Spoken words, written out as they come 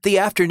The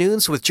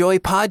Afternoons with Joy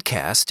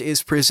podcast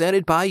is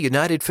presented by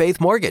United Faith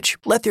Mortgage.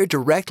 Let their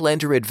direct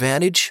lender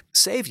advantage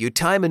save you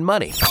time and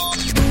money.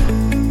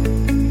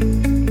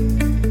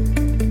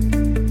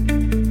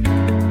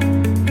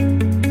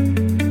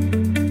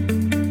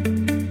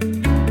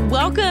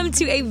 Welcome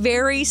to a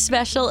very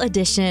special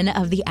edition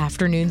of the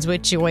Afternoons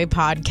with Joy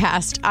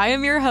podcast. I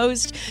am your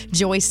host,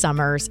 Joy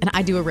Summers, and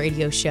I do a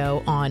radio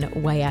show on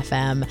Way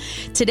FM.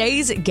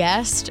 Today's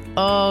guest,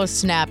 oh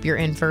snap, you're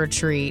in for a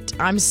treat.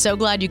 I'm so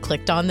glad you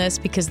clicked on this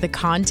because the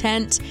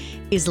content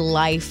is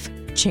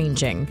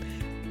life-changing.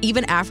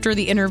 Even after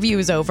the interview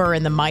was over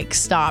and the mic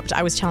stopped,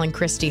 I was telling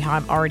Christy how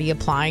I'm already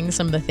applying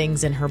some of the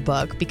things in her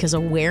book because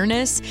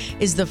awareness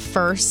is the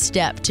first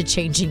step to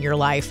changing your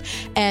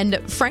life. And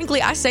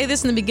frankly, I say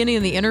this in the beginning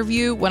of the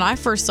interview, when I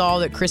first saw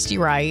that Christy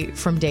Wright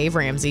from Dave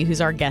Ramsey,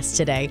 who's our guest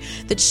today,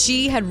 that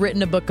she had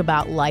written a book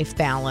about life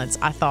balance,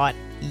 I thought,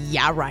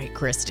 yeah, right,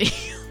 Christy.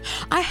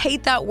 I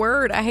hate that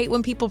word. I hate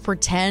when people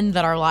pretend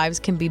that our lives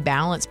can be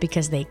balanced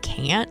because they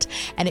can't.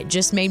 And it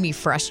just made me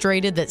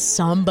frustrated that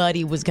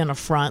somebody was going to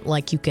front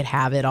like you could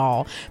have it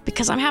all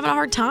because I'm having a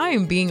hard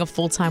time being a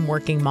full-time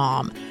working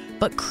mom.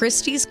 But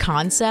Christy's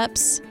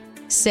concepts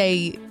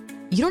say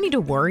you don't need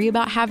to worry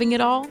about having it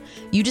all.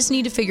 You just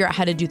need to figure out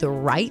how to do the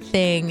right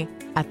thing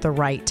at the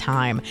right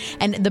time.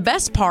 And the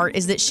best part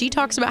is that she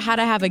talks about how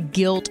to have a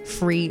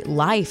guilt-free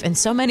life. And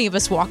so many of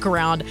us walk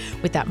around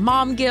with that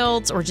mom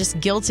guilt or just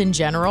guilt in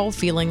general,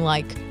 feeling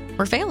like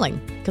we're failing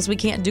because we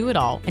can't do it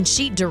all. And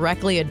she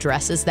directly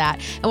addresses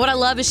that. And what I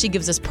love is she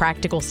gives us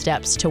practical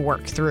steps to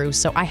work through.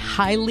 So I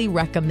highly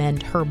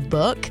recommend her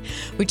book,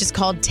 which is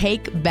called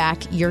Take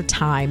Back Your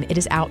Time. It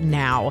is out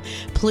now.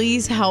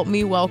 Please help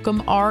me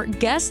welcome our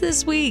guest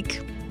this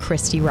week,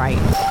 Christy Wright.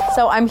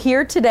 So I'm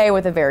here today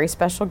with a very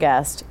special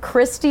guest.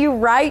 Christy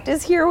Wright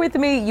is here with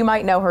me. You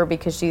might know her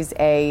because she's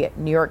a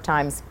New York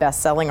Times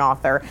best-selling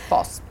author.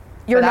 False.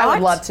 You're but not? I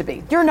would love to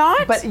be. You're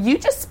not? But you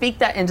just speak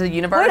that into the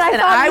universe, Wait,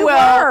 and thought I you will.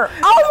 Were.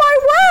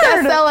 Oh my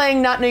word!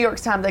 Best-selling, not New York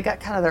Times. They got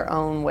kind of their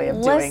own way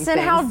of doing things.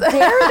 Listen, how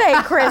dare they,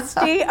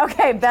 Christy?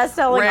 Okay,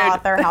 best-selling Rude.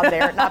 author. How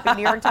dare it not be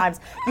New York Times?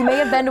 You may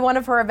have been to one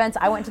of her events.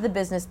 I went to the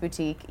Business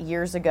Boutique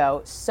years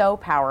ago. So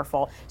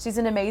powerful. She's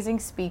an amazing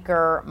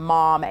speaker,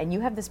 mom, and you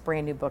have this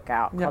brand new book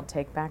out called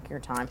Take Back Your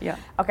Time. Yeah.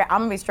 Okay,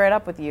 I'm gonna be straight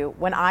up with you.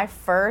 When I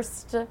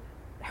first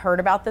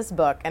heard about this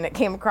book and it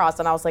came across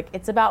and I was like,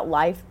 it's about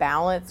life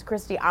balance.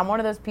 Christy, I'm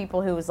one of those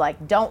people who was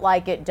like, don't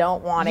like it,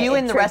 don't want it. You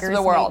and the rest of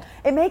the world.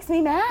 It makes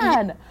me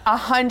mad.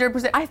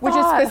 100%. Which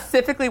is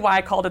specifically why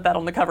I called it that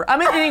on the cover.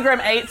 I'm an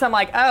Enneagram 8, so I'm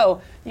like, oh,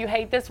 you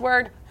hate this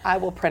word? I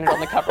will print it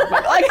on the cover of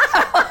my book.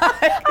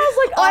 I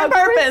was like, on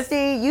purpose.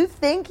 Christy, you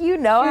think you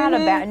know how to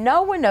balance.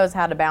 No one knows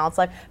how to balance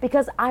life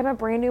because I'm a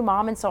brand new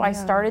mom, and so I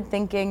started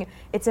thinking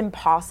it's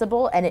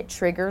impossible, and it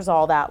triggers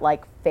all that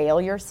like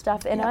failure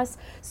stuff in us.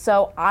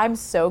 So I'm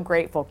so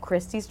grateful.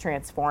 Christy's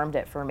transformed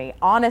it for me.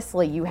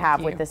 Honestly, you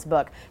have with this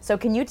book. So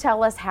can you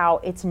tell us how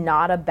it's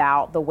not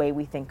about the way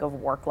we think of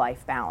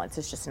work-life balance?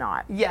 It's just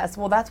not. Yes,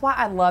 well, that's why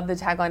I love the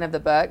tagline of the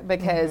book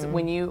because the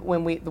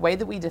way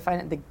that we define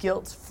it, the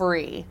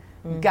guilt-free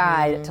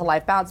guide to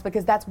life balance,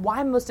 because that's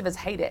why most of us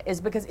hate it, is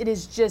because it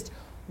is just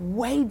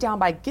weighed down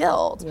by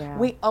guilt. Yeah.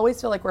 We always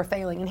feel like we're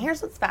failing. And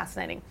here's what's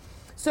fascinating.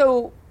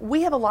 So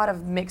we have a lot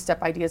of mixed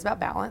up ideas about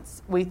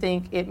balance. We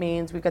think it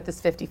means we've got this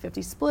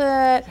 50-50 split.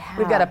 Yeah.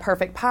 We've got a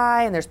perfect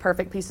pie and there's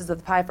perfect pieces of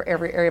the pie for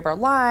every area of our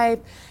life.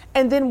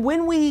 And then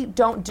when we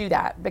don't do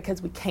that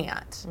because we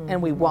can't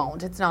and we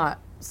won't, it's not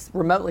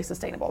remotely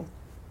sustainable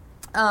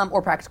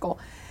or practical,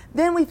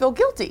 then we feel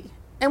guilty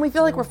and we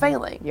feel like we're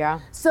failing. Yeah.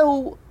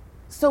 So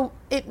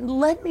it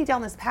led me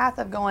down this path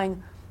of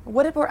going,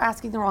 what if we're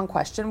asking the wrong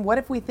question? What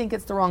if we think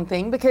it's the wrong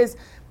thing? Because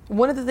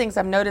one of the things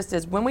I've noticed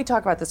is when we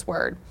talk about this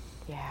word,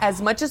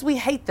 as much as we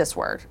hate this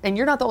word, and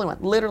you're not the only one,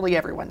 literally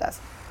everyone does,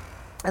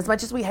 as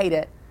much as we hate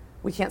it,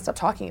 we can't stop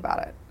talking about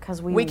it.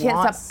 Because we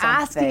can't stop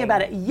asking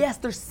about it. Yes,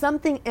 there's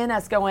something in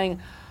us going,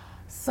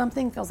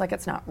 something feels like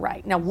it's not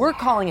right. Now, we're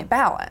calling it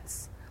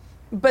balance.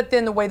 But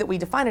then the way that we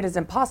define it is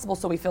impossible,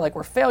 so we feel like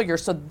we're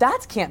failures. So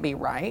that can't be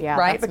right,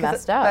 right? That's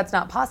messed up. That's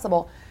not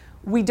possible.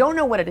 We don't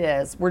know what it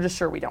is. We're just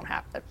sure we don't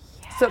have it.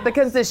 Yes. So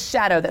because this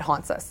shadow that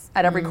haunts us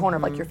at every corner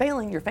of like, you're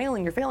failing.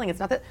 It's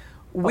not that.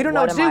 We don't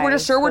know what to do. We're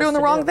just sure we're doing the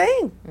wrong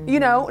thing.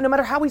 You know, no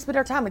matter how we spend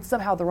our time, it's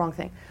somehow the wrong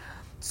thing.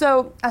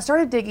 So I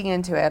started digging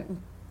into it.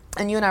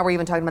 And you and I were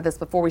even talking about this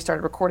before we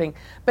started recording.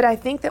 But I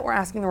think that we're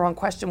asking the wrong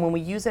question when we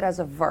use it as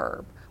a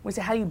verb. We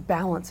say, how do you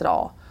balance it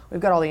all?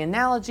 We've got all the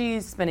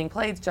analogies, spinning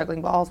plates,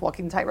 juggling balls,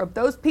 walking the tightrope.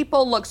 Those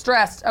people look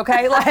stressed,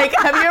 okay? Like,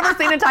 have you ever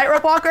seen a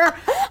tightrope walker?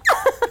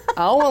 I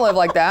don't want to live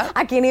like that.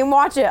 I can't even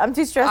watch it. I'm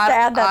too stressed to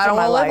add that to my life. I don't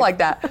want to live like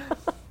that.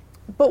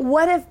 But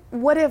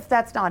what if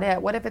that's not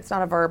it? What if it's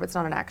not a verb, it's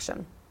not an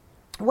action?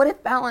 What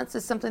if balance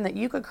is something that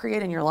you could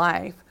create in your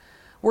life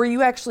where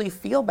you actually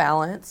feel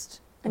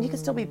balanced and you can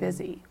still be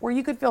busy, where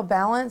you could feel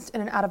balanced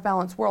in an out of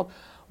balance world,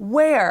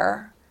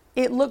 where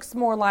it looks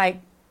more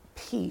like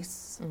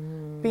peace,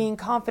 being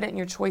confident in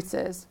your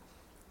choices,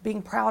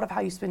 being proud of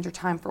how you spend your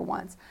time for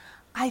once.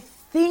 I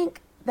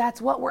think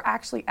that's what we're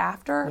actually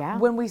after Yeah.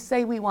 when we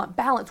say we want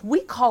balance.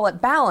 We call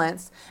it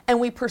balance and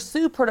we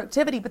pursue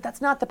productivity, but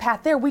that's not the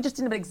path there. We just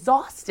end up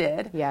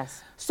exhausted.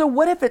 Yes. So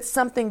what if it's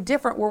something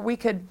different where we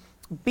could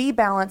be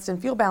balanced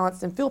and feel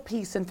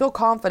peace and feel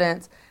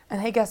confidence? And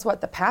hey, guess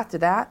what? The path to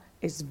that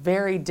is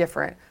very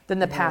different than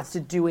the path to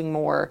doing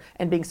more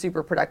and being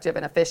super productive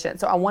and efficient.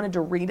 So I wanted to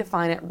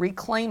redefine it,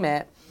 reclaim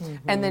it,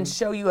 and then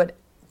show you a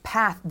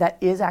path that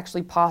is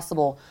actually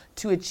possible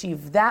to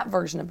achieve that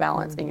version of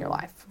balance in your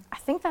life. I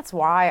think that's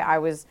why I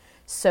was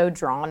so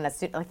drawn. I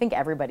think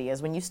everybody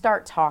is. When you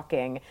start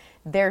talking,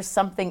 there's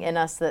something in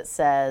us that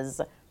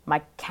says, my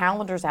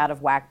calendar's out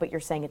of whack, but you're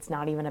saying it's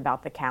not even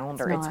about the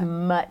calendar. It's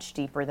much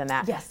deeper than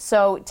that. Yes.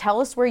 So tell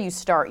us where you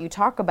start. You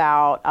talk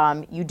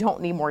about you don't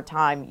need more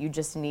time. You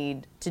just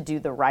need to do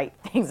the right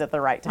things at the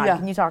right time. Yeah.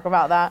 Can you talk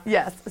about that?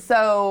 Yes.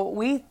 So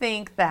we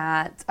think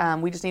that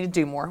we just need to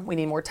do more. We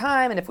need more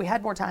time. And if we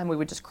had more time, we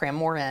would just cram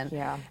more in.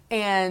 Yeah.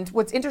 And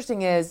what's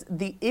interesting is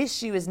the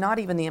issue is not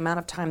even the amount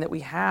of time that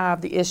we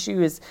have. The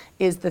issue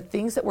is the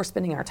things that we're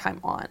spending our time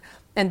on.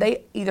 And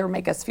they either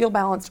make us feel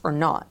balanced or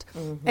not.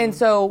 And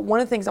so one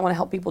of the things I want to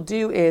help people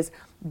do is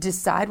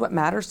decide what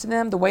matters to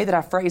them. The way that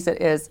I phrase it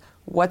is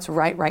what's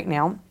right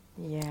now.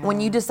 Yeah.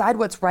 When you decide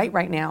what's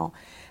right now,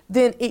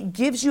 then it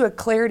gives you a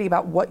clarity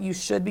about what you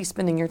should be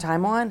spending your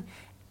time on.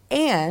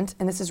 And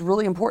this is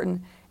really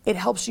important, it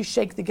helps you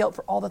shake the guilt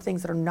for all the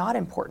things that are not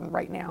important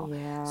right now.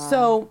 Yeah.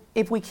 So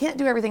if we can't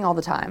do everything all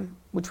the time,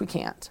 which we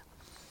can't,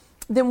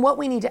 then what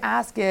we need to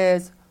ask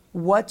is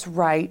what's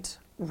right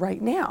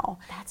now.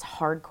 That's a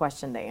hard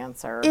question to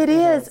answer. It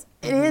is,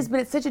 but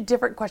it's such a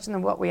different question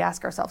than what we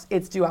ask ourselves.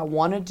 It's, do I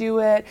want to do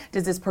it?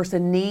 Does this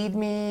person need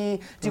me?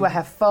 Do I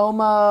have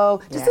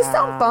FOMO? Does this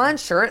sound fun?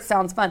 Sure, it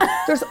sounds fun.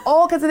 There's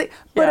all kinds of things.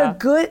 But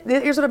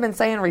here's what I've been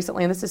saying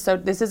recently, and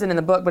this isn't in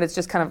the book, but it's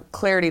just kind of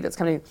clarity that's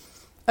coming.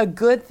 A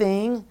good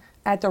thing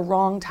at the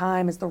wrong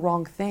time is the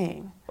wrong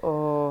thing.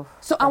 Oh,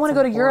 so I want to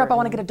go to Europe. I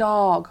want to get a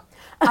dog.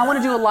 I want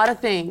to do a lot of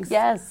things.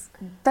 Yes.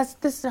 This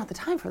is not the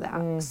time for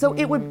that. So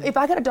it would, if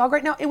I got a dog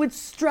right now, it would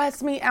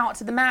stress me out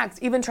to the max,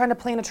 even trying to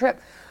plan a trip.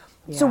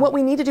 Yeah. So what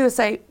we need to do is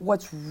say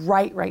what's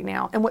right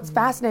now. And what's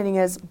fascinating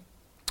is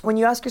when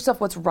you ask yourself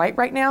what's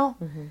right now,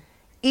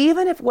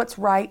 even if what's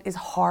right is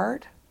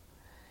hard,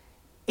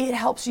 it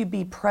helps you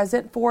be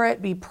present for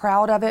it, be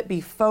proud of it,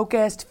 be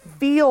focused,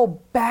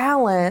 feel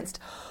balanced.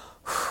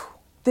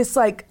 This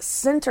like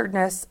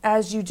centeredness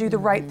as you do the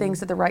right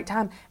things at the right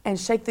time and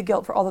shake the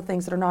guilt for all the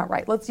things that are not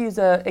right. Let's use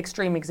an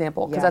extreme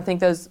example because I think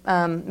those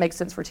make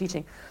sense for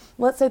teaching.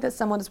 Let's say that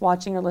someone is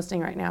watching or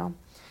listening right now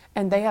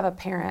and they have a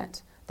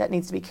parent that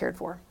needs to be cared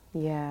for.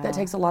 Yeah. That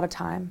takes a lot of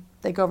time.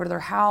 They go over to their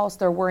house,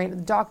 they're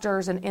worrying,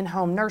 doctors and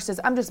in-home nurses.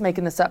 I'm just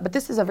making this up, but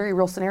this is a very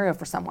real scenario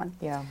for someone.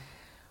 Yeah.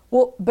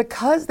 Well,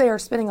 because they are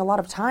spending a lot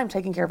of time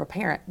taking care of a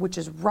parent, which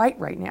is right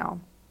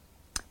now,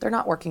 they're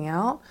not working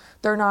out.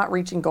 They're not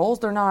reaching goals.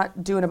 They're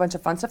not doing a bunch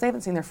of fun stuff. They haven't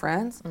seen their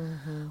friends.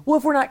 Well,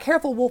 if we're not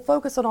careful, we'll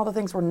focus on all the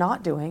things we're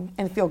not doing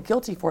and feel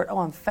guilty for it. Oh,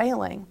 I'm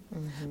failing.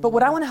 But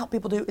what I want to help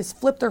people do is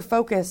flip their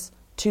focus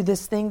to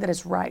this thing that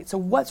is right. So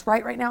what's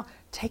right now?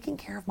 Taking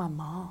care of my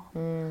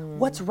mom.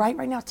 What's right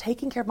now?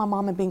 Taking care of my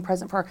mom and being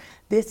present for her.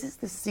 This is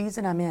the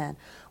season I'm in.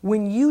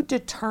 When you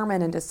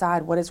determine and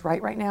decide what is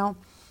right now,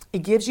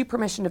 it gives you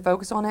permission to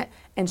focus on it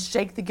and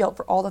shake the guilt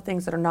for all the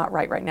things that are not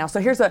right now. So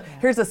here's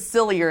a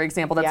sillier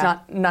example that's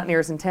not near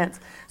as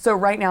intense. So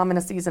right now I'm in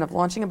a season of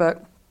launching a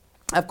book.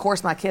 Of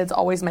course, my kids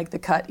always make the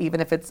cut,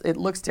 even if it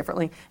looks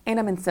differently. And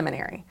I'm in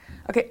seminary.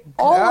 Okay,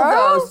 all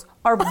of those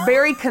are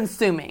very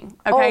consuming.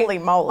 Okay, holy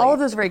moly! All of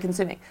those are very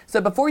consuming.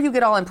 So before you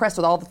get all impressed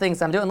with all the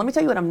things I'm doing, let me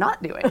tell you what I'm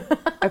not doing.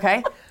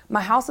 Okay,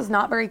 my house is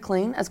not very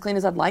clean as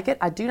I'd like it.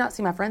 I do not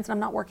see my friends, and I'm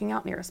not working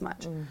out near as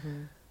much.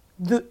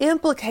 The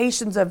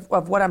implications of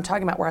what I'm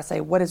talking about, where I say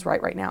what is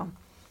right now,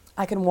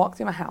 I can walk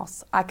through my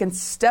house. I can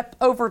step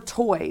over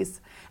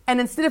toys.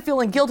 And instead of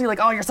feeling guilty, like,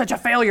 oh, you're such a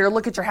failure,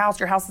 look at your house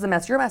is a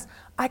mess, you're a mess,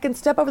 I can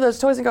step over those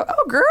toys and go,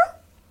 oh, girl,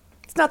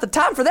 it's not the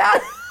time for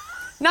that.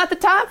 Not the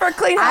time for a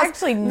clean house. I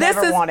actually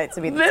never want it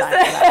to be the time for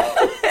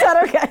that. Is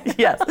that okay?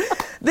 Yes.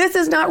 This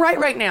is not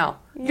right now.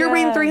 You're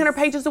reading 300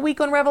 pages a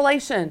week on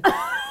Revelation.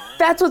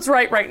 That's what's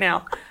right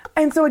now.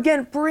 And so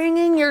again,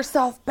 bringing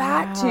yourself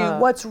back to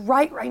what's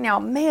right now,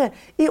 man,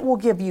 it will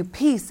give you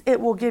peace.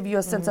 It will give you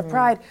a sense of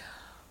pride.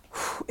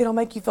 It'll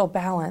make you feel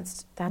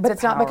balanced. But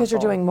it's not because you're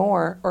doing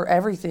more or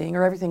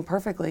everything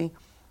perfectly.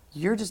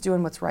 You're just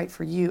doing what's right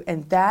for you.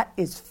 And that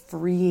is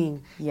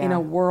freeing in a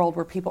world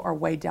where people are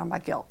weighed down by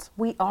guilt.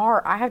 We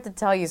are. I have to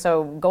tell you,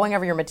 so going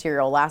over your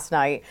material last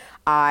night,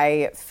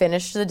 I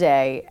finished the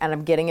day and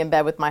I'm getting in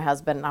bed with my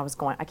husband and I was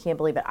going, I can't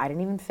believe it. I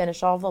didn't even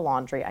finish all the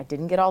laundry. I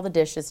didn't get all the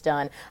dishes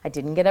done. I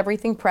didn't get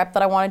everything prepped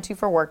that I wanted to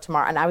for work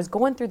tomorrow. And I was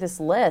going through this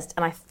list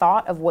and I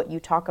thought of what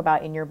you talk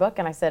about in your book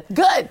and I said,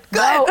 Good.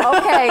 Oh,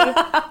 okay.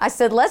 I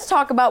said, let's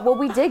talk about what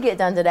we did get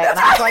done today. And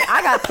I was like,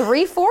 I got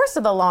 3/4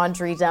 of the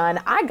laundry done.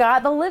 I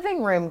got the living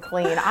living room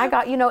clean.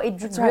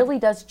 It really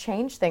does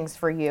change things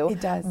for you.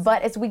 It does.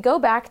 But as we go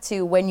back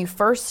to when you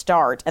first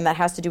start, and that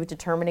has to do with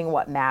determining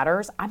what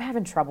matters, I'm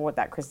having trouble with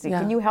that, Christy. Yeah.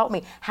 Can you help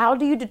me? How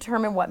do you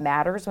determine what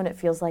matters when it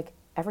feels like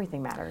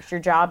everything matters? Your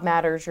job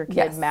matters, your kid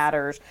Yes.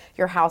 matters,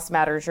 your house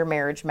matters, your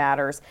marriage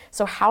matters.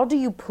 So how do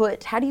you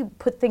put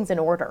things in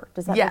order?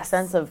 Does that make Yes.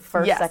 sense of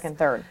first, Yes. second,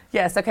 third?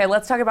 Yes. Okay.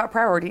 Let's talk about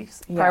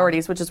priorities. Yeah.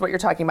 Priorities, which is what you're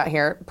talking about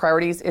here.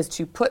 Priorities is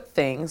to put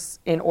things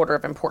in order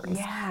of importance.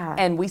 Yeah.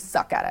 And we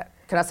suck at it.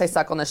 Can I say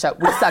suck on the show?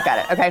 We suck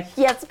at it. Okay.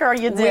 Yes, girl,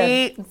 you did.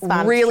 We It's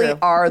fine, it's really true.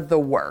 are the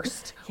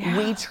worst.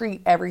 We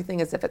treat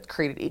everything as if it's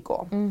created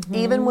equal.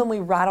 Even when we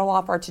rattle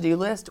off our to-do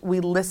list,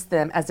 we list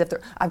them as if they're.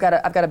 I've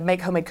got to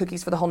make homemade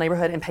cookies for the whole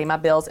neighborhood and pay my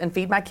bills and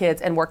feed my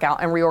kids and work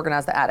out and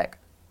reorganize the attic.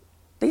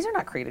 These are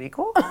not created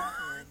equal.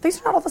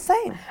 These are not all the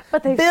same.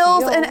 But they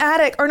bills feel- and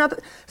attic are not.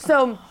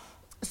 So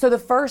the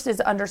first is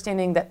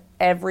understanding that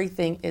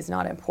everything is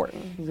not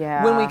important.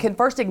 Yeah. When we can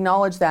first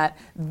acknowledge that,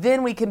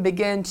 then we can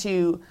begin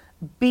to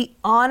be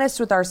honest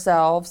with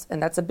ourselves,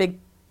 and that's a big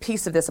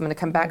piece of this I'm going to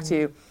come back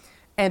to,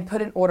 and put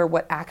in order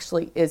what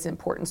actually is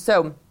important.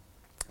 So,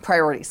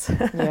 priorities.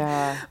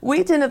 Yeah.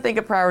 We tend to think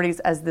of priorities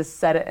as this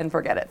set it and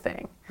forget it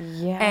thing.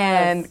 Yes.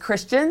 And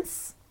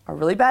Christians are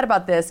really bad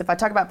about this. If I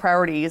talk about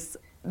priorities,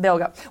 they'll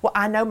go, well,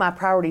 I know my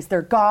priorities.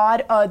 They're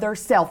God, other,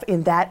 self,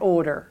 in that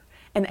order.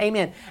 And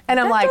amen. And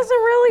I'm That like, doesn't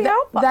really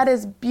help us. that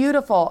is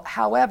beautiful.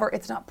 However,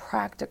 it's not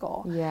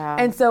practical. Yeah.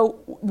 And so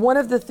one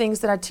of the things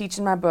that I teach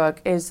in my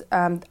book is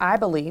I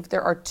believe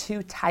there are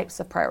two types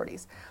of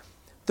priorities.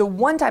 The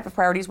one type of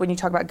priorities, when you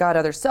talk about God,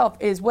 other, self,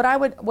 is what I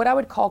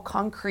would call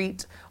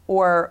concrete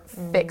or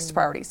fixed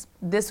priorities.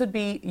 This would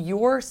be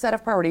your set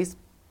of priorities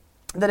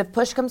that if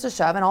push comes to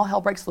shove and all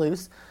hell breaks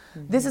loose,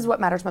 this is what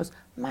matters most.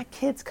 My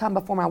kids come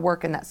before my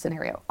work in that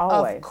scenario.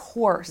 Always. Of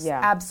course. Yeah.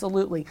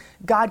 Absolutely.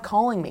 God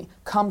calling me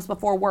comes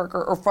before work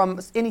or from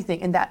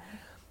anything in that.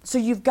 So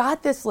you've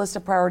got this list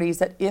of priorities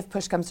that if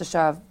push comes to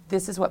shove,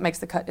 this is what makes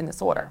the cut in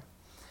this order.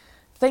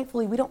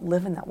 Thankfully, we don't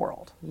live in that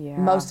world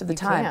most of the you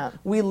time. can't.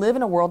 We live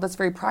in a world that's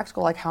very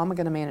practical, like how am I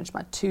going to manage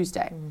my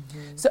Tuesday?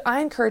 So I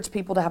encourage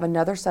people to have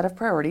another set of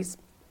priorities,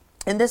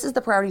 and this is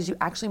the priorities you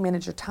actually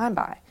manage your time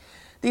by.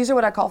 These are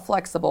what I call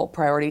flexible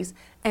priorities,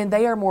 and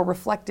they are more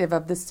reflective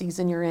of the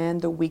season you're in,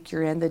 the week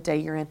you're in, the day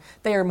you're in.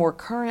 They are more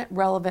current,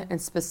 relevant,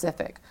 and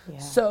specific. Yeah.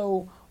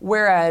 So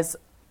whereas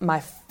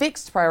my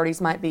fixed priorities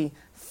might be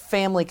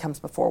family comes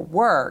before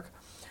work,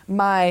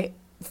 my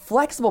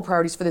flexible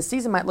priorities for this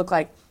season might look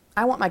like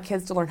I want my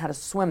kids to learn how to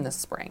swim this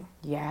spring.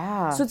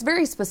 Yeah. So it's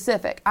very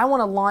specific. I want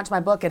to launch my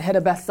book and hit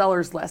a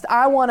bestsellers list.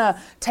 I want to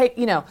take,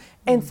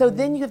 and so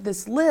then you have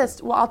this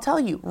list. Well, I'll tell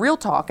you, real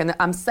talk, and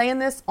I'm saying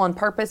this on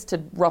purpose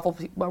to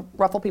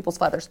ruffle people's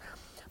feathers.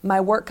 My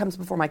work comes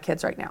before my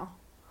kids right now.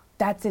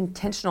 That's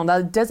intentional. Now,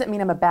 it doesn't mean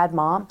I'm a bad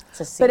mom,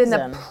 It's a but in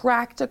the season.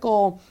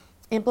 practical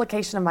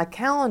implication of my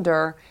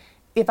calendar,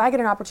 if I get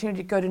an opportunity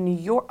to go to New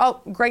York,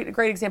 great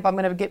example, I'm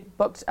going to get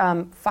booked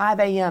 5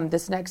 a.m.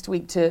 this next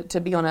week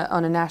to be on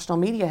a national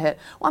media hit.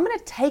 Well, I'm going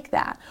to take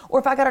that. Or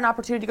if I got an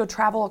opportunity to go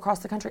travel across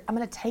the country, I'm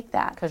going to take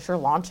that. Because you're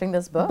launching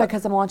this book.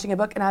 Because I'm launching a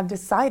book and I've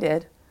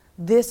decided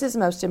this is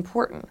most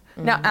important.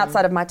 Now,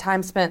 outside of my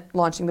time spent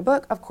launching the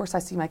book, of course I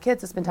see my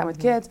kids, I spend time with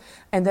kids,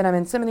 and then I'm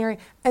in seminary,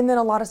 and then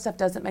a lot of stuff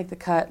doesn't make the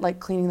cut, like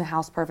cleaning the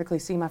house perfectly,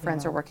 seeing my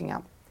friends are working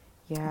out.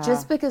 Yeah.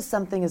 Just because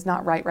something is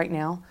not right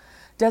now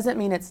doesn't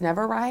mean it's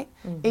never right.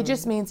 It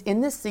just means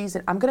in this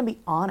season, I'm going to be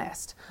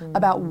honest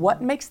about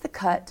what makes the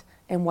cut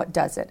and what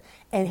doesn't.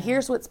 And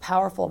here's what's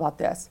powerful about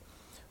this.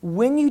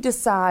 When you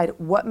decide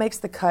what makes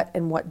the cut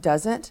and what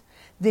doesn't,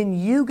 then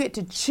you get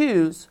to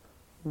choose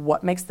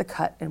what makes the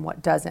cut and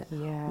what doesn't.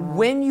 Yeah.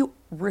 When you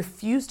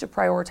refuse to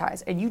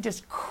prioritize and you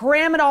just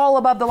cram it all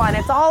above the line,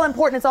 it's all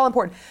important,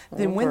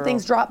 then when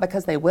things drop,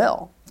 because they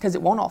will, because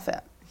it won't all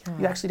fit,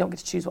 you actually don't get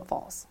to choose what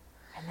falls.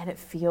 And then it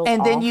feels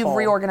And then you've awful.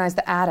 reorganized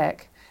the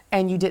attic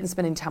and you didn't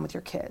spend any time with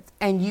your kids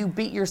and you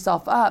beat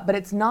yourself up, but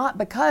it's not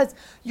because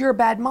you're a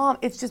bad mom.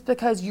 It's just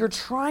because you're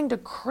trying to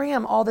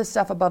cram all this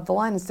stuff above the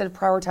line instead of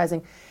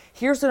prioritizing.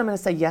 Here's what I'm going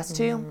to say yes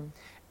to,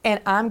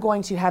 and I'm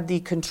going to have the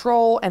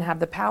control and have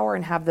the power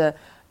and have the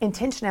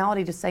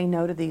intentionality to say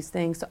no to these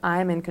things, so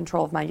I'm in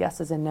control of my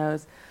yeses and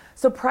nos.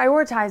 So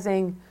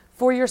prioritizing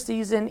for your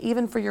season,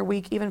 even for your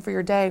week, even for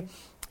your day,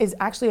 is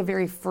actually a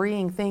very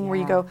freeing thing where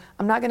you go,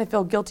 I'm not going to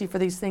feel guilty for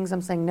these things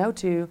I'm saying no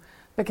to,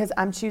 because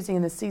I'm choosing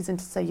in this season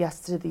to say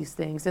yes to these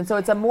things. And so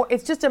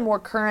it's just a more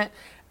current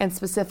and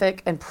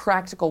specific and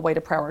practical way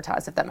to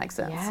prioritize, if that makes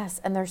sense.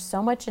 Yes, and there's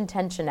so much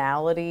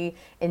intentionality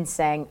in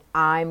saying,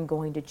 I'm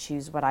going to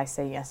choose what I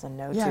say yes and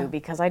no Yeah. to,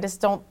 because I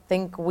just don't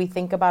think we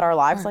think about our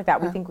lives like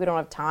that. We think we don't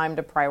have time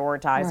to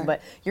prioritize, Right.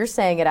 but you're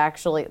saying it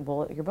actually,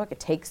 well, your book, it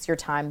takes your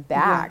time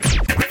back.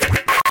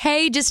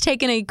 Hey, just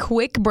taking a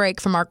quick break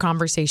from our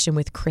conversation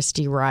with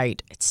Christy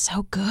Wright. It's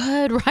so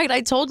good, right?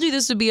 I told you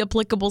this would be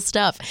applicable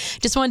stuff.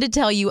 Just wanted to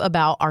tell you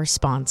about our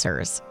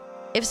sponsors.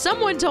 If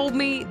someone told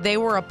me they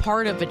were a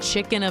part of a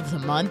Chicken of the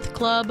Month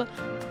club,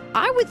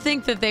 I would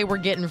think that they were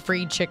getting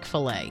free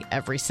Chick-fil-A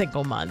every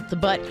single month,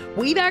 but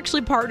we've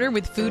actually partnered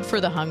with Food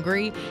for the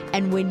Hungry,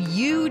 and when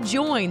you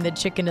join the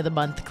Chicken of the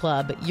Month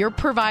Club, you're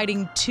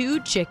providing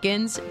 2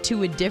 chickens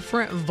to a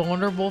different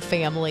vulnerable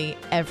family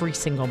every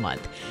single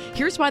month.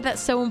 Here's why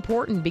that's so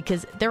important,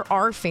 because there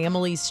are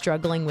families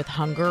struggling with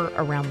hunger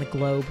around the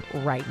globe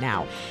right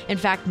now. In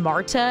fact,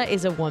 Marta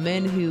is a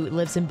woman who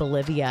lives in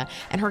Bolivia,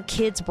 and her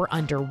kids were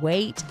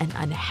underweight and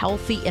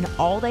unhealthy, and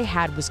all they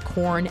had was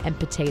corn and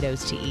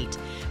potatoes to eat.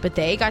 But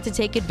they got to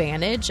take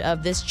advantage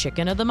of this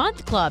Chicken of the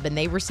Month Club, and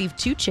they received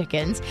 2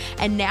 chickens.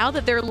 And now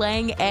that they're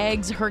laying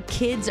eggs, her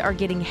kids are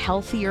getting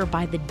healthier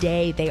by the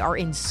day. They are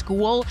in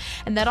school,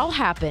 and that all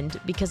happened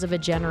because of a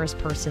generous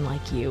person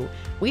like you.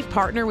 We've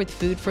partnered with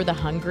Food for the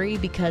Hungry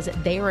because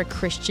they are a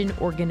Christian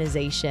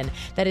organization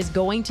that is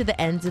going to the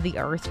ends of the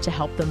earth to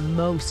help the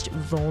most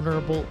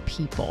vulnerable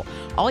people.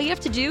 All you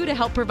have to do to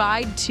help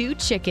provide 2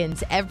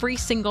 chickens every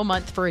single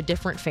month for a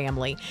different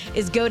family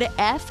is go to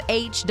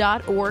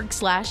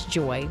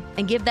fh.org/joy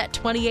and give that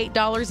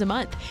 $28 a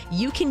month.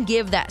 You can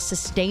give that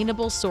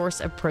sustainable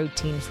source of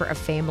protein for a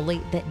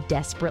family that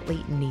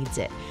desperately needs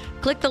it.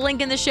 Click the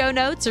link in the show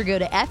notes or go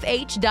to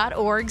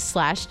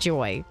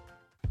fh.org/joy.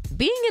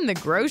 Being in the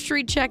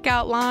grocery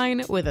checkout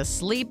line with a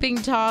sleeping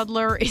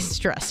toddler is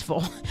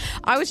stressful.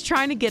 I was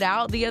trying to get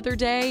out the other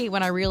day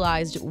when I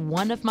realized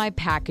one of my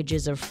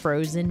packages of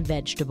frozen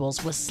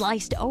vegetables was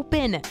sliced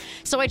open.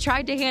 So I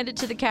tried to hand it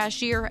to the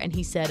cashier and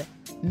he said,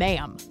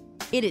 "Ma'am,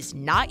 it is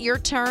not your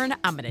turn.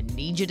 I'm going to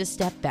need you to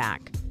step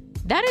back."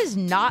 That is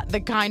not the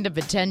kind of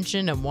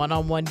attention and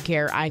one-on-one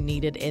care I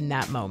needed in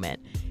that moment.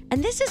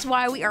 And this is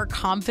why we are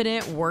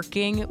confident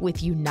working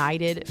with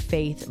United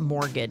Faith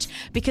Mortgage.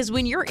 Because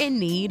when you're in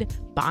need,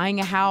 buying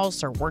a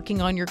house or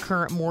working on your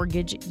current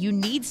mortgage, you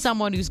need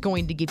someone who's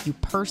going to give you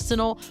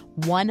personal,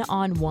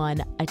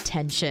 one-on-one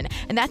attention.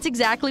 And that's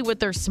exactly what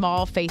their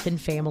small faith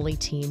and family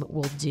team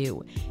will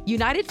do.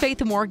 United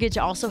Faith Mortgage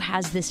also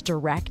has this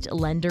direct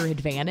lender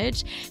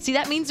advantage. See,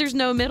 that means there's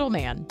no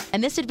middleman.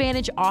 And this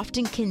advantage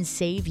often can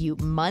save you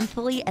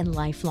monthly and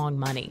lifelong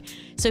money.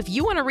 So if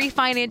you want to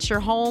refinance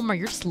your home or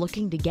you're just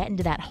looking to get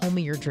into that home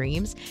of your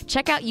dreams,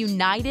 check out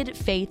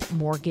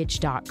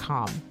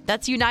UnitedFaithMortgage.com.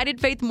 That's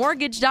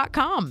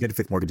UnitedFaithMortgage.com. United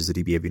Faith Mortgage is a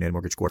DBA of United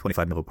Mortgage Corp.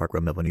 25 Melville Park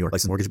Road, Melville, New York.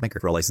 Licensed mortgage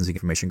banker. For all licensing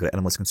information, go to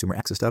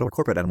NMLSconsumeraccess.org.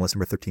 Corporate NMLS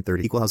number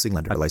 1330. Equal housing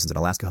lender. Licensed in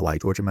Alaska, Hawaii,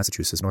 Georgia,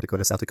 Massachusetts, North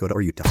Dakota, South Dakota,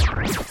 or Utah.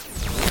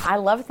 I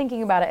love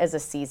thinking about it as a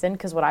season,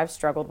 because what I've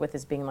struggled with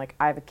is being like,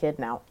 I have a kid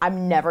now.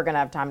 I'm never going to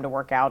have time to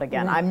work out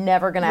again. I'm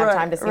never going to have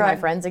time to see my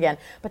friends again.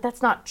 But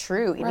that's not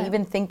true. And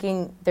even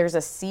thinking there's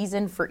a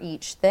season for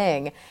each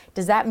thing,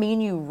 does that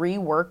mean you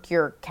rework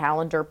your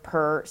calendar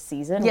per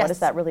season? Yes. What does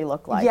that really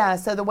look like? Yeah,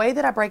 so the way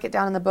that I break it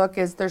down in the book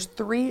is there's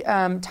 3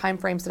 time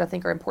frames that I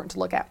think are important to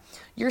look at.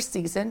 Your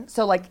season,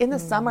 so like in the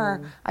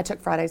summer, I took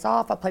Fridays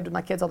off, I played with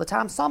my kids all the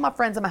time, saw my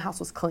friends, and my house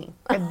was clean.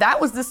 And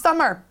that was the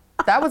summer.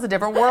 That was a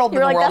different world.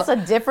 You're than like, the world.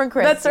 that's a different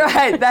Christmas. That's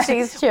right.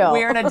 She's chill.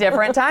 We're in a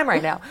different time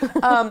right now.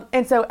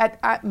 And so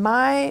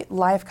my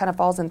life kind of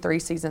falls in 3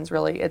 seasons,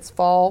 really. It's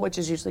fall, which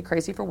is usually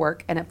crazy for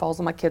work, and it falls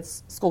on my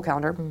kids' school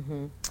calendar.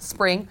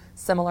 Spring,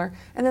 similar.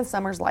 And then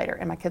summer's lighter,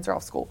 and my kids are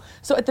off school.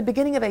 So at the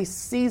beginning of a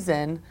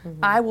season,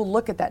 I will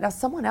look at that. Now,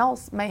 someone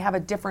else may have a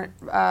different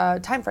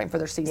time frame for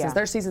their seasons. Yeah.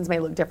 Their seasons may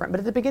look different.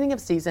 But at the beginning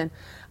of season,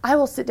 I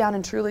will sit down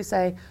and truly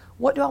say,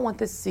 what do I want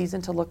this season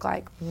to look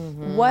like?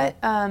 What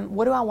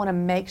do I want to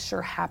make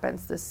sure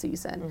happens this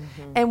season?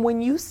 And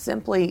when you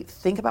simply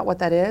think about what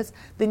that is,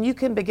 then you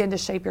can begin to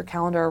shape your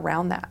calendar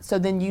around that. So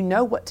then you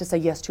know what to say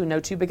yes to and no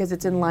to, because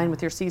it's in line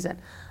with your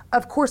season.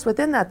 Of course,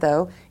 within that,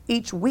 though,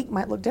 each week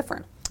might look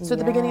different. So at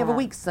the beginning of a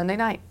week, Sunday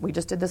night, we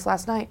just did this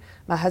last night,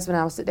 my husband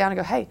and I will sit down and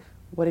go, hey,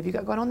 what have you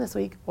got going on this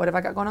week? What have I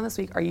got going on this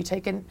week? Are you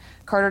taking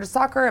Carter to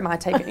soccer? Am I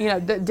taking,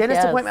 the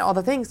dentist appointment, all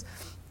the things?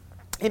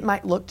 It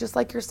might look just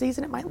like your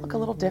season. It might look a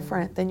little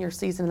different than your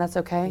season, and that's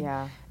okay.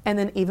 Yeah. And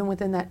then even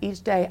within that,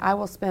 each day, I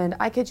will spend,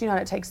 I kid you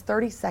not, it takes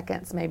 30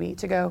 seconds maybe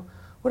to go,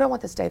 what do I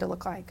want this day to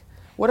look like?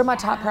 What are my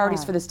top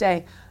priorities for this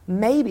day?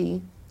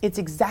 Maybe it's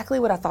exactly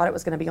what I thought it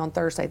was going to be on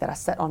Thursday that I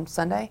set on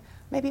Sunday.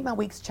 Maybe my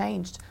week's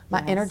changed.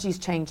 My energy's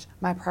changed.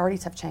 My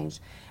priorities have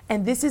changed.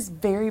 And this is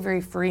very, very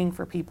freeing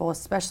for people,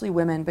 especially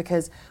women,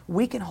 because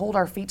we can hold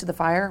our feet to the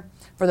fire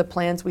for the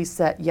plans we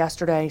set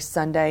yesterday,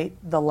 Sunday,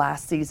 the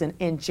last season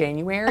in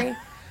January.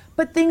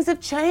 But things have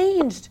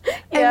changed.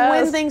 And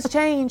when things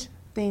change,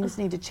 things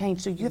need to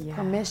change. So you have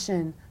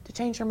permission to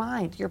change your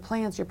mind, your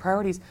plans, your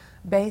priorities,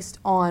 based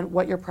on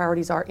what your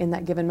priorities are in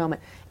that given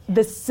moment.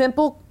 The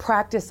simple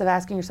practice of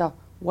asking yourself,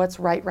 what's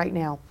right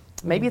now?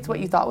 Maybe it's what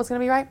you thought was going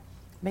to be right.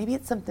 Maybe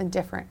it's something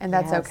different, and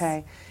that's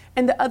okay.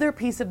 And the other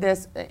piece of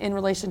this in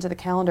relation to the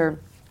calendar,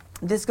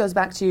 this goes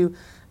back to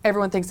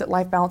everyone thinks that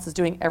life balance is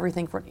doing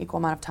everything for an equal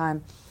amount of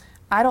time.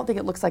 I don't think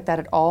it looks like that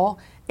at all.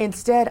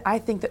 Instead, I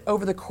think that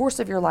over the course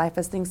of your life,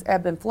 as things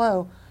ebb and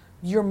flow,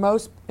 your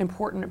most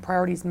important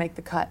priorities make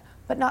the cut,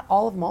 but not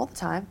all of them all the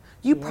time.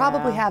 You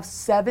probably have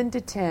 7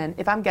 to 10,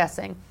 if I'm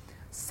guessing,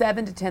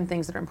 7 to 10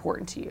 things that are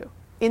important to you.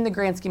 in the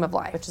grand scheme of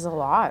life. Which is a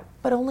lot.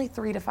 But only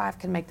 3 to 5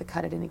 can make the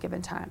cut at any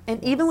given time.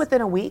 And even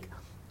within a week,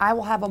 I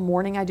will have a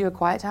morning I do a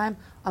quiet time,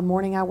 a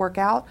morning I work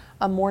out,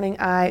 a morning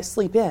I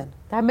sleep in.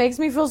 That makes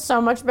me feel so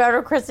much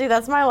better, Christy.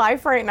 That's my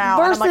life right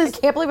now. And I'm like, I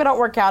can't believe I don't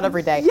work out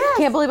every day. Yes.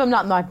 Can't believe I'm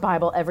not in my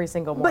Bible every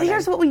single morning. But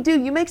here's what we do.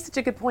 You make such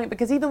a good point,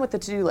 because even with the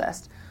to-do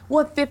list,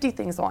 we'll have 50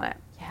 things on it.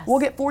 Yes. We'll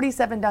get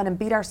 47 done and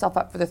beat ourselves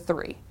up for the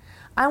 3.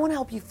 I want to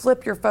help you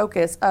flip your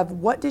focus of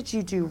what did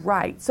you do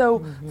right.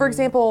 So, for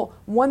example,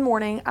 one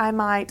morning I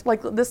might,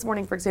 like this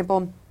morning, for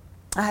example,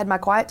 I had my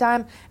quiet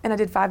time and I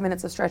did 5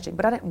 minutes of stretching,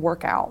 but I didn't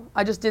work out.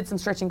 I just did some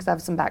stretching because I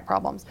have some back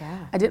problems.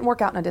 Yeah. I didn't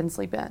work out and I didn't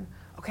sleep in.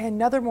 Okay,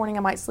 another morning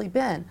I might sleep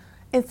in.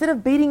 Instead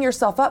of beating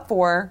yourself up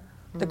for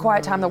the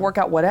quiet time, the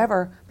workout,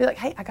 whatever, be like,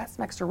 hey, I got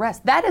some extra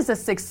rest. That is a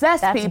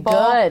success, That's people.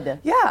 good.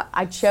 Yeah.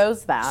 I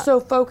chose that. So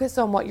focus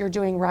on what you're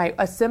doing right.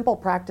 A simple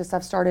practice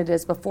I've started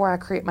is before I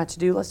create my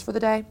to-do list for the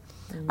day,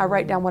 I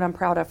write down what I'm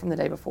proud of from the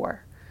day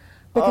before.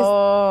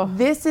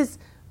 Because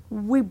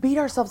we beat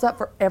ourselves up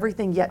for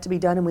everything yet to be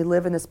done, and we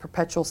live in this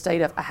perpetual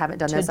state of, I haven't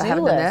done this, I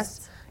haven't done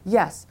this.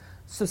 Yes.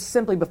 So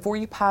simply, before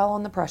you pile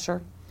on the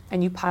pressure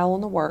and you pile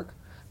on the work,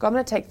 I'm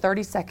going to take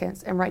 30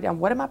 seconds and write down,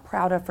 what am I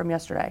proud of from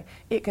yesterday?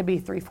 It could be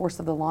 3/4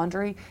 of the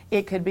laundry.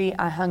 It could be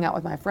I hung out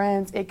with my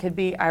friends. It could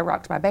be I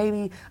rocked my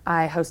baby.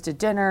 I hosted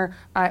dinner.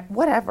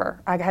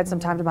 Whatever. I had some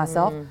time to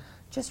myself.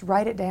 Just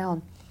write it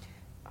down.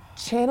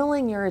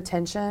 Channeling your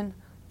attention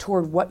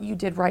toward what you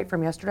did right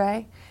from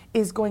yesterday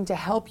is going to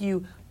help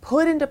you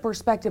put into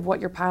perspective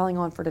what you're piling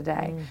on for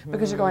today.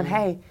 Because you're going,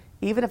 hey,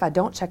 even if I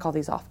don't check all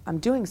these off, I'm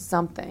doing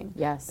something.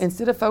 Yes.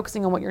 Instead of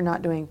focusing on what you're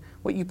not doing,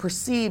 what you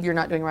perceive you're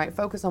not doing right,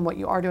 focus on what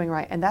you are doing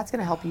right. And that's going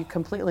to help you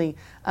completely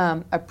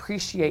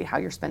appreciate how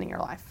you're spending your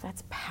life.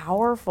 That's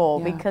powerful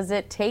because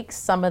it takes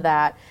some of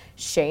that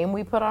shame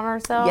we put on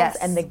ourselves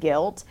and the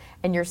guilt,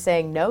 and you're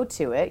saying no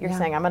to it. You're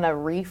saying, I'm going to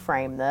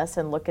reframe this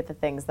and look at the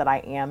things that I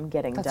am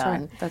getting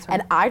done. Right. That's right.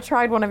 And I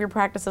tried one of your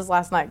practices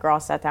last night. Girl, I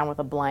sat down with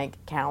a blank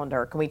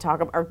calendar. Can we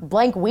talk about, or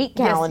blank week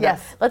calendar?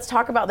 Yes. Let's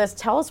talk about this.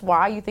 Tell us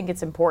why you think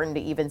it's important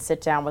to even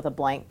sit down with a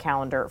blank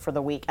calendar for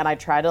the week. And I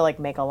tried to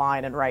make a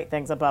line and write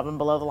things above and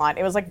below the line.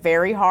 It was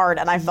very hard,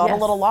 and I felt a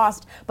little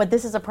lost, but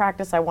this is a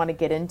practice I want to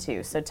get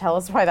into. So tell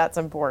us why that's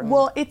important.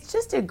 Well, it's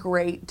just a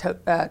great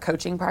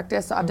coaching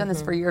practice. So I've done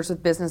this for years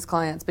with business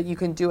clients, but you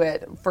can do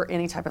it for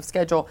any type of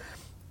schedule.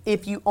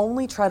 If you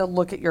only try to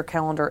look at your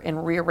calendar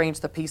and rearrange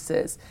the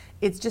pieces,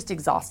 it's just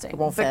exhausting.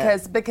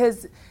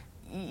 Because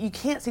you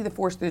can't see the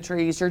forest through the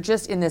trees. You're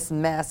just in this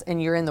mess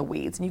and you're in the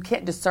weeds, and you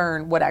can't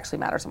discern what actually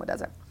matters and what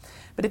doesn't.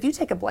 But if you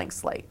take a blank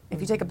slate, if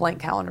you take a blank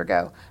calendar,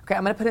 go, okay,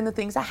 I'm going to put in the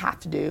things I have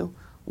to do: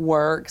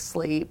 work,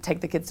 sleep,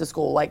 take the kids to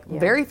school.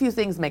 Very few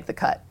things make the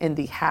cut in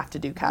the have to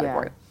do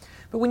category.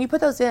 But when you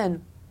put those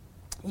in,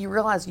 you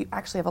realize you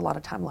actually have a lot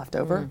of time left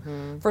over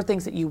for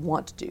things that you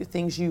want to do,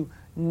 things you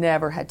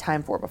never had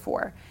time for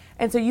before.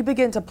 And so you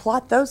begin to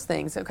plot those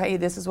things. Okay,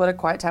 this is what a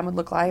quiet time would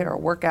look like, or a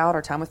workout,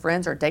 or time with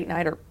friends, or date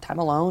night, or time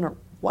alone, or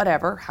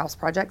whatever, house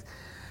projects.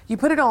 You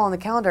put it all on the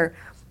calendar.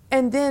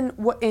 And then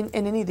in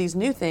any of these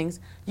new things,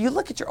 you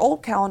look at your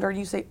old calendar and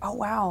you say, oh,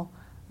 wow,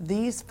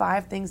 these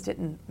 5 things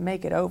didn't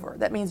make it over.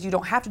 That means you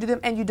don't have to do them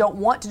and you don't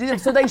want to do them,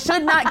 so they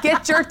should not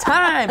get your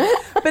time.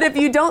 But if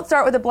you don't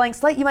start with a blank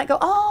slate, you might go,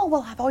 oh,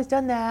 well, I've always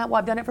done that. Well,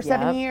 I've done it for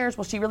 7 years.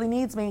 Well, she really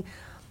needs me.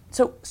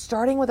 So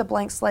starting with a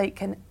blank slate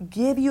can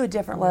give you a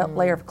different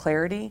layer of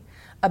clarity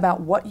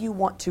about what you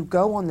want to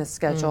go on this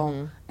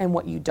schedule and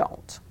what you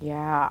don't.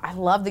 Yeah, I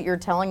love that you're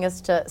telling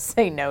us to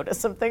say no to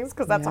some things,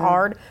 because that's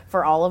hard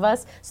for all of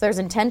us. So there's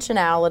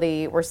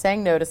intentionality, we're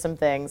saying no to some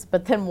things,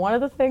 but then one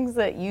of the things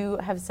that you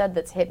have said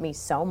that's hit me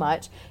so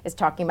much is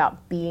talking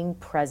about being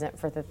present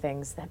for the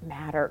things that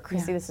matter.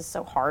 Chrissy, this is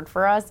so hard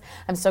for us.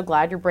 I'm so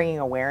glad you're bringing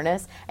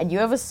awareness, and you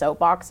have a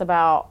soapbox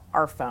about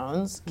our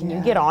phones. Can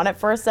you get on it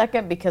for a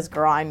second? Because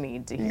girl, I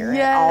need to hear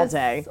it all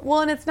day.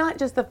 Well, and it's not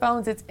just the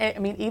phones.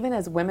 Even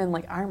as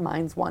women, our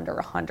minds wander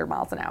 100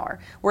 miles an hour.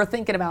 We're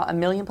thinking about a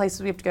million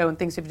places we have to go and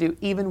things we have to do,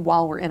 even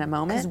while we're in a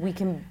moment. Because we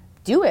can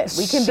do it.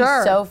 We can be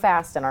so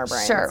fast in our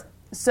brains. Sure.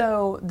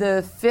 So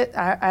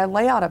I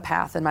lay out a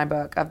path in my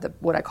book of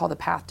what I call the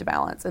path to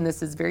balance. And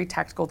this is very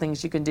tactical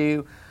things you can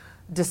do.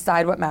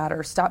 Decide what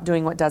matters, stop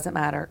doing what doesn't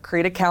matter,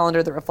 create a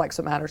calendar that reflects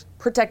what matters,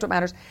 protect what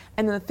matters.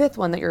 And then the 5th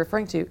one that you're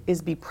referring to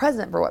is be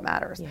present for what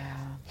matters. Yeah.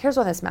 Here's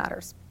why this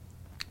matters.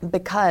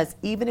 Because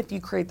even if you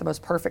create the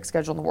most perfect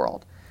schedule in the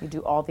world, you do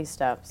all these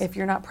steps. If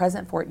you're not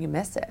present for it, you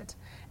miss it.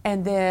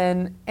 And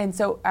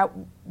so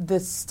the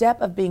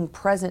step of being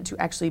present to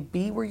actually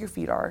be where your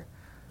feet are,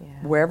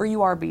 wherever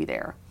you are, be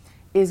there,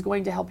 is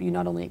going to help you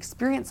not only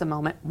experience a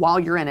moment while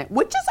you're in it,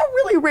 which is a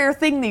really rare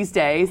thing these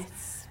days.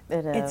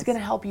 It's going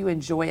to help you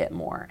enjoy it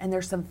more. And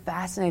there's some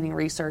fascinating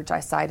research I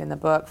cite in the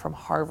book from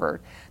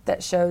Harvard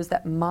that shows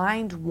that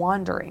mind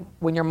wandering,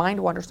 when your mind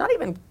wanders, not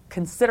even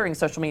considering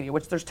social media,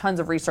 which there's tons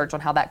of research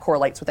on how that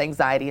correlates with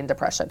anxiety and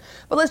depression.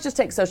 But let's just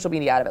take social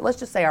media out of it. Let's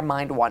just say our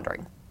mind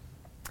wandering.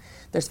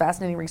 There's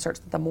fascinating research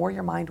that the more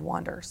your mind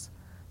wanders,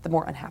 the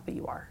more unhappy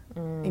you are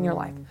in your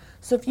life.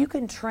 So if you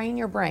can train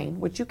your brain,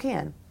 which you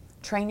can,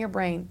 train your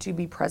brain to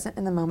be present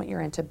in the moment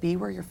you're in, to be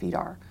where your feet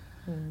are,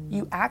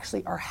 you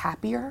actually are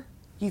happier,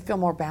 you feel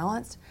more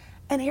balanced.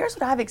 And here's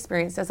what I've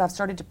experienced as I've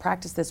started to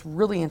practice this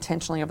really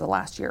intentionally over the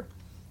last year.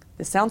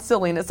 This sounds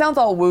silly and it sounds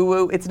all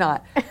woo-woo. It's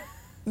not.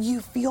 You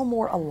feel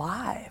more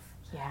alive.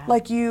 Yeah.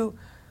 Like you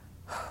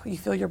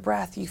feel your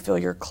breath, you feel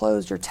your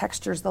clothes, your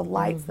textures, the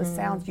lights, the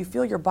sounds. You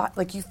feel your body,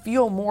 like you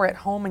feel more at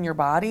home in your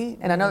body.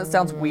 And I know that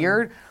sounds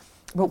weird,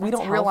 but we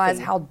don't realize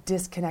how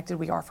disconnected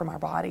we are from our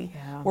body,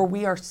 where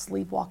we are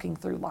sleepwalking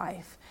through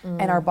life.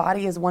 And our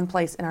body is one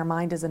place and our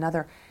mind is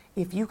another.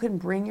 If you can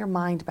bring your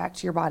mind back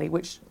to your body,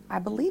 which I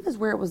believe is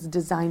where it was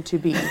designed to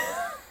be,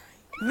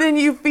 then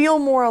you feel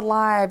more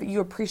alive,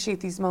 you appreciate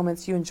these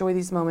moments, you enjoy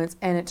these moments,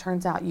 and it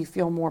turns out you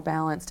feel more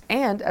balanced.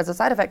 And as a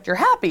side effect, you're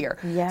happier.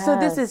 Yes. So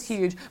this is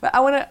huge. But I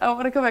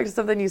wanna go back to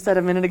something you said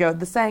a minute ago,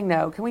 the saying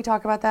no. Can we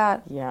talk about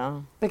that? Yeah.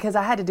 Because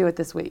I had to do it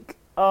this week.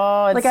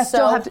 Oh, it's I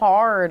still have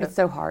hard. It's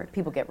so hard.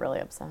 People get really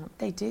upset.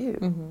 They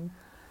do.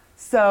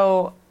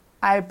 So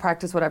I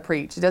practice what I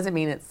preach. It doesn't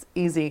mean it's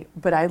easy,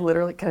 but I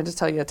literally, can I just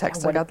tell you a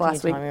text I got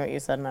last week? Can you tell me what you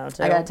said no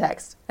to? I got a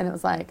text, and it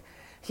was like,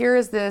 here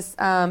is this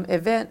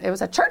event. It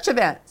was a church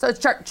event. So it's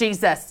church,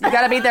 Jesus. You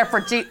got to be there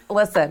for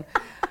Listen.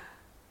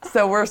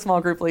 So we're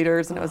small group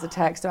leaders, and it was a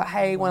text about,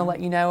 hey, want to let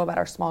you know about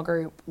our small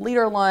group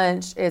leader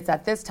lunch. It's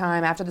at this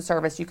time after the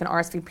service. You can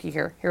RSVP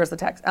here. Here's the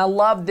text. I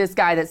love this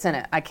guy that sent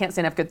it. I can't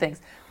say enough good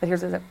things. But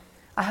here's the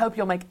I hope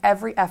you'll make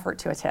every effort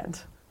to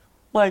attend.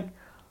 Like,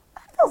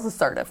 that feels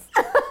assertive.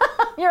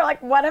 You're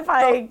like, what if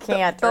I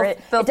can't? Or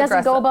it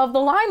doesn't go above the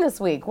line this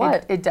week.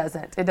 What? It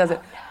doesn't. It doesn't.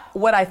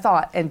 What I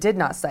thought and did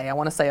not say, I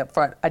want to say up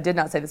front, I did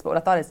not say this, but what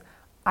I thought is,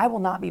 I will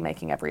not be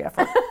making every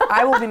effort.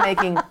 I will be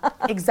making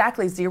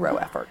exactly 0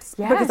 efforts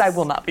because I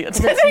will not be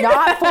attending. It's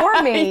not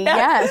for me.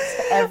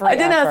 Yes, every I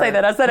did not effort. say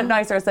that. I said it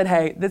nicer. I said,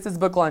 hey, this is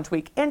book launch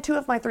week and 2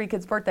 of my 3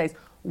 kids' birthdays.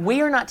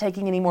 We are not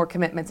taking any more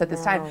commitments at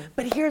this time.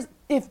 But here's,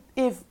 if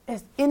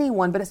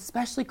anyone, but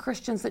especially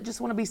Christians that just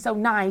want to be so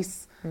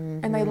nice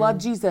and they love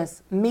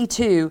Jesus, me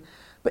too.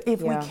 But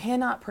if we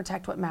cannot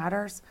protect what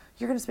matters,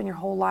 you're going to spend your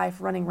whole life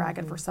running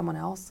ragged for someone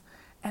else.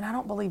 And I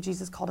don't believe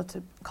Jesus called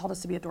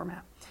us to be a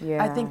doormat.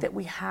 Yeah. I think that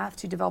we have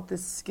to develop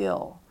this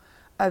skill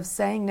of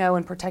saying no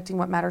and protecting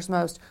what matters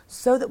most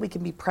so that we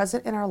can be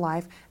present in our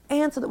life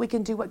and so that we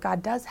can do what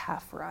God does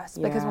have for us.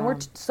 Because when we're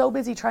so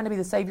busy trying to be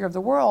the savior of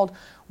the world,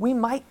 we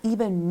might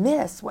even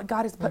miss what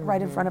God has put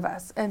right in front of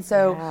us. And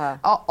so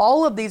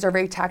all of these are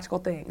very tactical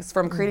things,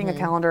 from creating a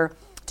calendar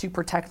to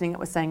protecting it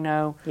with saying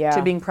no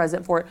to being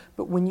present for it.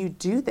 But when you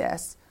do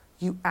this,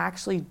 you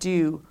actually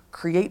do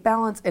create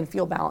balance and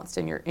feel balanced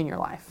in your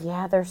life.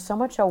 Yeah, there's so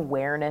much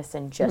awareness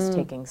in just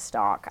taking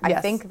stock.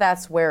 I think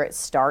that's where it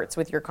starts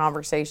with your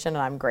conversation,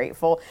 and I'm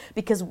grateful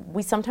because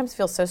we sometimes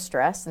feel so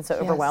stressed and so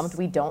overwhelmed,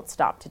 we don't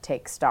stop to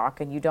take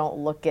stock, and you don't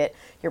look at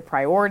your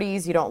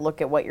priorities, you don't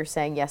look at what you're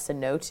saying yes and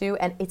no to,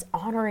 and it's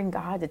honoring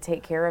God to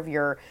take care of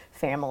your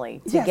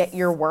family, to get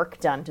your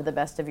work done to the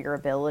best of your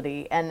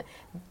ability, and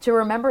to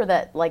remember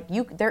that like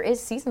there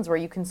is seasons where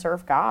you can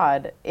serve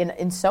God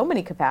in so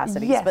many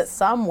capacities, but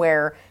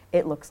somewhere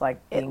it looks like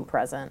being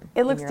present.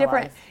 It looks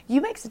different. Life. You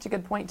make such a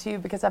good point too,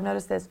 because I've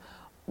noticed this.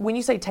 When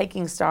you say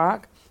taking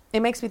stock,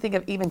 it makes me think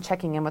of even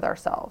checking in with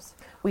ourselves.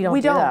 We don't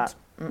do that.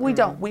 We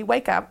don't. We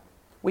wake up,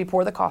 we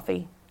pour the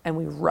coffee, and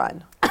we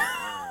run.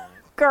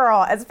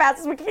 Girl, as fast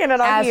as we can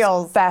on our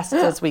heels. As fast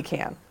as we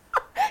can.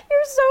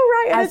 You're so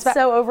right, and it's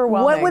so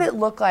overwhelming. What would it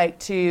look like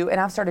to, and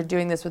I've started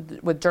doing this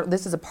with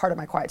this is a part of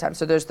my quiet time.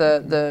 So there's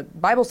the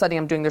Bible study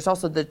I'm doing. There's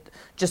also the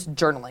just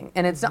journaling.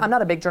 And I'm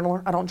not a big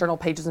journaler. I don't journal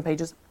pages and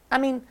pages. I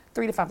mean,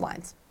 3 to 5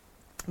 lines.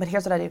 But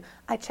here's what I do.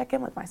 I check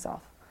in with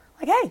myself.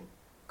 Like, hey,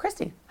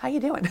 Christy, how you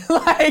doing?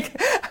 Like,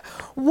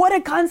 what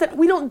a concept.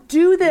 We don't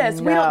do this.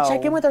 No. We don't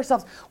check in with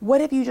ourselves.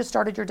 What if you just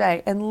started your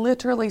day and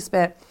literally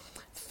spent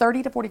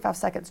 30 to 45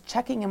 seconds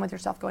checking in with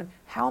yourself going,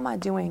 how am I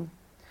doing?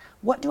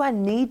 What do I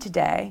need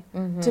today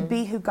to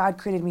be who God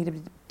created me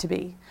to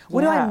be?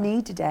 What do I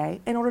need today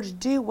in order to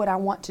do what I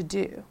want to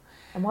do?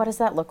 And what does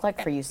that look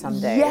like for you some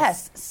days?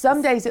 Yes.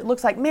 Some days it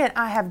looks like, man,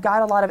 I have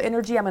got a lot of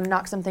energy. I'm going to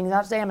knock some things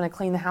out today. I'm going to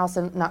clean the house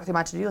and knock through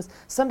my to-do list.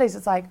 Some days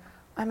it's like,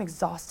 I'm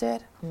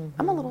exhausted.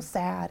 I'm a little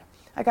sad.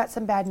 I got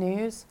some bad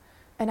news,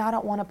 and I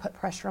don't want to put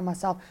pressure on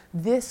myself.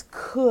 This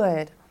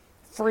could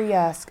free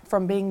us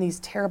from being these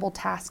terrible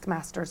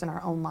taskmasters in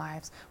our own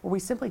lives, where we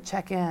simply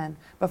check in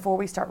before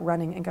we start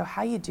running and go,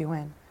 how you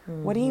doing?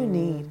 What do you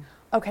need?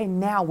 Okay,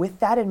 now with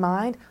that in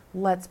mind,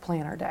 let's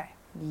plan our day.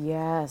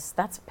 Yes,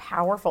 that's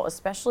powerful,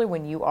 especially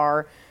when you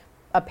are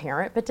a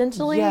parent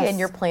potentially and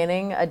you're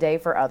planning a day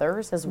for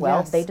others as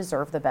well. They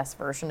deserve the best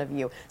version of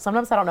you.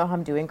 Sometimes I don't know how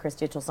I'm doing,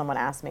 Christy, until someone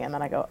asks me, and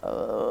then I go,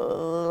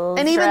 oh.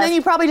 And even then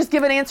you probably just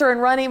give an answer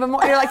and run even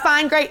more. You're like,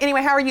 fine, great.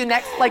 Anyway, how are you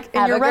next? Like,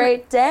 have a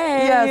great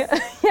day.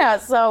 Yes. Yeah.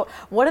 So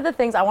one of the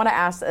things I want to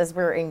ask as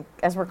we're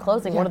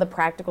closing, one of the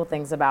practical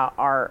things about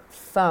our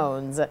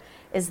phones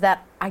is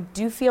that I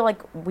do feel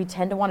like we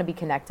tend to want to be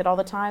connected all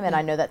the time, and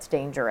I know that's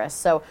dangerous.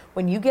 So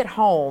when you get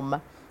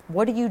home,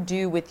 what do you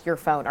do with your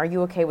phone? Are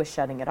you okay with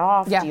shutting it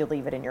off? Yeah. Do you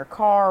leave it in your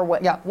car?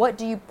 Yeah. What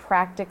do you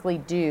practically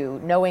do,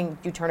 knowing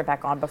you turn it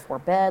back on before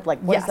bed? Like,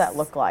 what does that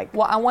look like?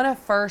 Well, I want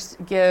to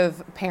first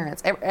give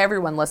parents,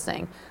 everyone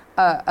listening,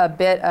 a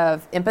bit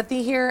of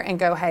empathy here and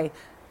go, hey,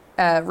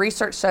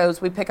 research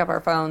shows we pick up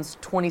our phones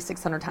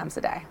 2,600 times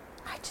a day.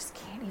 I just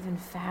can't even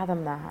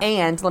fathom that.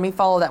 And let me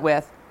follow that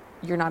with,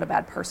 you're not a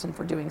bad person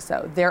for doing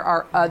so. There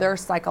are other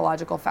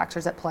psychological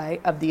factors at play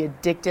of the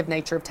addictive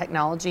nature of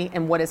technology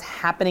and what is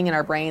happening in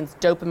our brains.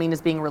 Dopamine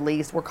is being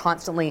released.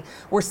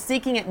 We're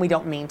seeking it and we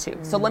don't mean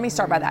to. So let me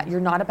start by that. You're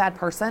not a bad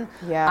person.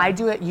 Yeah. I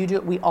do it, you do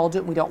it, we all do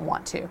it, and we don't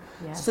want to.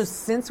 Yes. So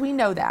since we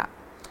know that,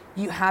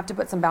 you have to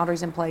put some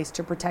boundaries in place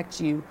to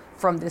protect you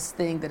from this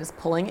thing that is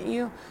pulling at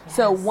you. Yes.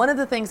 So one of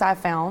the things I've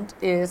found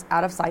is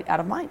out of sight, out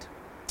of mind.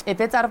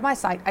 If it's out of my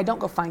sight, I don't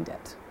go find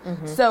it.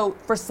 So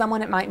for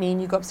someone, it might mean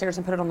you go upstairs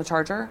and put it on the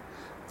charger.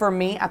 For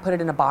me, I put it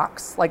in a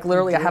box. Like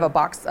literally, I have a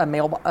box,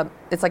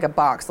 it's like a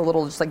box, a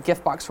little just like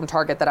gift box from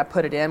Target that I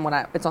put it in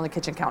it's on the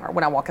kitchen counter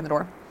when I walk in the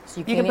door. So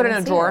you can put it in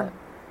a drawer.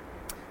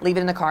 Leave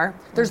it in the car.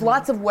 There's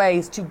lots of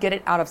ways to get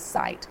it out of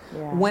sight.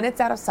 Yeah. When it's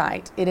out of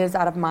sight, it is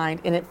out of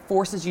mind, and it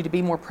forces you to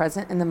be more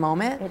present in the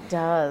moment. It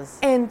does.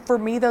 And for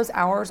me, those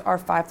hours are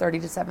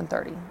 5:30 to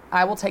 7:30.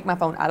 I will take my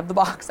phone out of the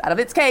box, out of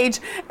its cage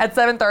at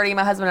 7:30.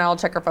 My husband and I will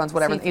check our phones,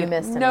 whatever. See if you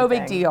missed no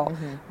big anything. deal.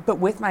 But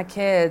with my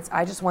kids,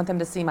 I just want them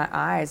to see my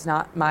eyes,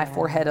 not my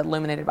forehead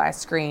illuminated by a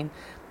screen.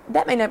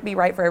 That may not be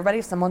right for everybody.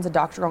 If someone's a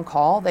doctor on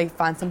call, they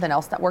find something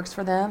else that works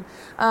for them.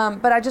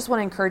 But I just want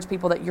to encourage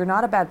people that you're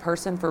not a bad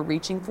person for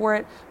reaching for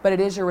it, but it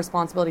is your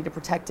responsibility to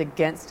protect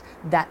against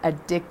that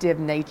addictive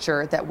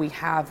nature that we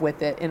have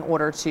with it in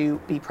order to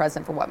be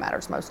present for what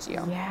matters most to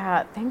you.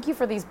 Yeah, thank you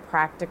for these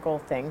practical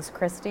things,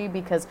 Christy,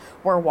 because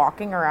we're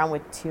walking around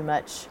with too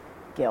much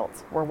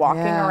guilt. We're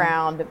walking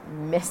around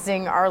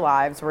missing our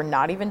lives. We're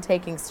not even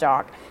taking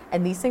stock.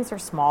 And these things are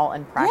small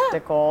and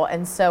practical.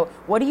 And so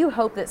what do you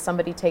hope that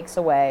somebody takes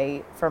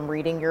away from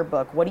reading your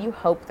book? What do you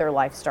hope their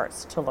life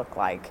starts to look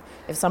like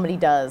if somebody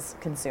does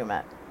consume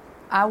it?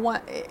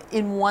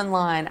 In one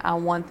line, I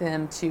want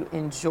them to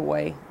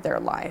enjoy their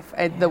life.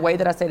 The way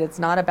that I said it's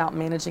not about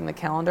managing the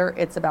calendar,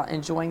 it's about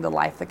enjoying the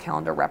life the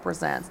calendar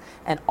represents.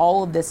 And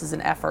all of this is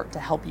an effort to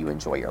help you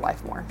enjoy your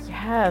life more.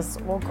 Yes.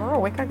 Well,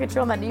 girl, we gotta get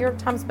you on that New York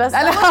Times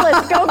bestseller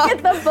list. Go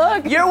get the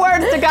book. Your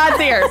words to God's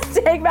ears.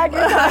 Take Back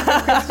Your Time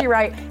from Christy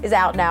Wright is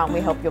out now, and we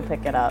hope you'll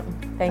pick it up.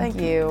 Thank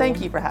you.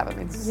 Thank you for having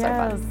me. This is so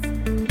fun.